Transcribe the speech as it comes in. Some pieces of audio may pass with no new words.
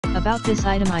About this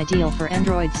item, ideal for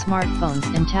Android smartphones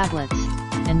and tablets,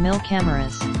 and mil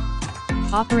cameras.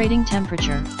 Operating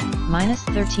temperature,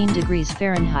 -13 degrees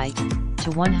Fahrenheit,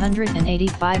 to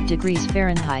 185 degrees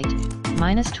Fahrenheit,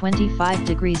 -25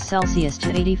 degrees Celsius to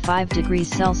 85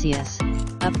 degrees Celsius,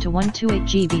 up to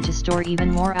 128GB to store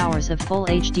even more hours of full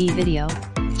HD video.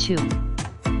 2.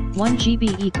 1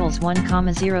 GB equals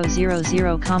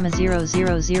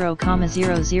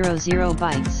 1,000,000,000,000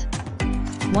 bytes.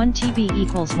 1 TB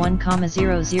equals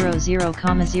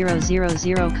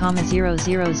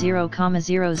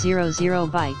 1,000,000,000,000,000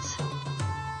 bytes.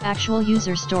 Actual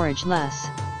user storage less.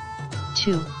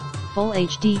 2. Full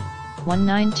HD,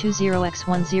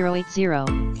 1920x1080.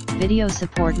 Video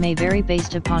support may vary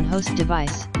based upon host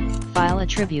device, file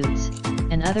attributes,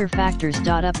 and other factors.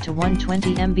 Up to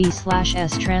 120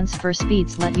 MB/s transfer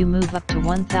speeds let you move up to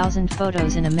 1000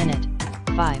 photos in a minute.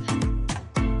 5.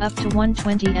 Up to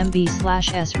 120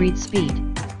 MB/s read speed,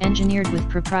 engineered with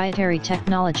proprietary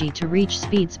technology to reach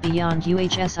speeds beyond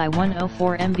UHS-I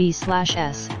 104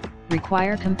 MB/s,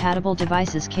 require compatible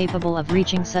devices capable of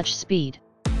reaching such speed.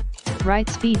 Write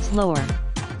speeds lower.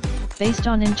 Based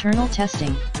on internal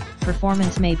testing,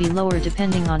 performance may be lower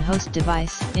depending on host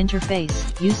device, interface,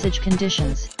 usage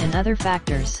conditions, and other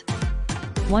factors.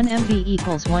 1 MB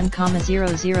equals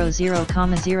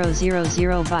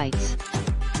 1,000,000,000 bytes.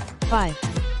 5.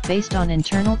 Based on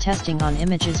internal testing on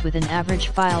images with an average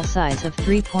file size of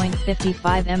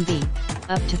 3.55 MB,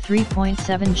 up to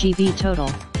 3.7 GB total,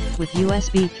 with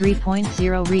USB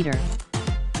 3.0 reader.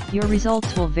 Your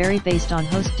results will vary based on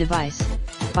host device,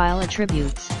 file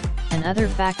attributes, and other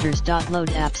factors.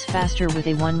 Load apps faster with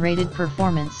A1 rated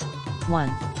performance. 1.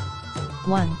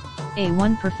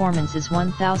 A1 performance is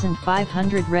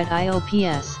 1500 read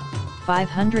IOPS,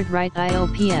 500 write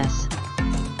IOPS.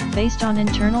 Based on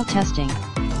internal testing,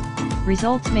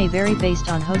 results may vary based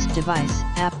on host device,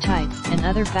 app type, and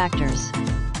other factors.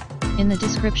 In the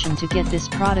description to get this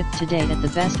product today at the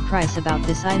best price. About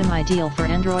this item, ideal for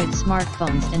Android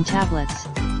smartphones and tablets,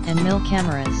 and mil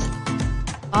cameras.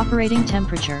 Operating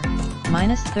temperature,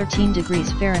 -13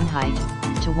 degrees Fahrenheit,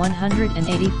 to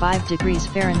 185 degrees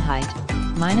Fahrenheit,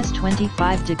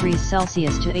 -25 degrees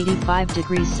Celsius to 85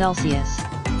 degrees Celsius,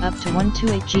 up to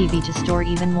 128GB to store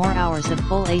even more hours of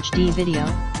full HD video.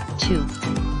 2.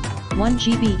 1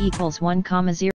 GB equals 1,000,000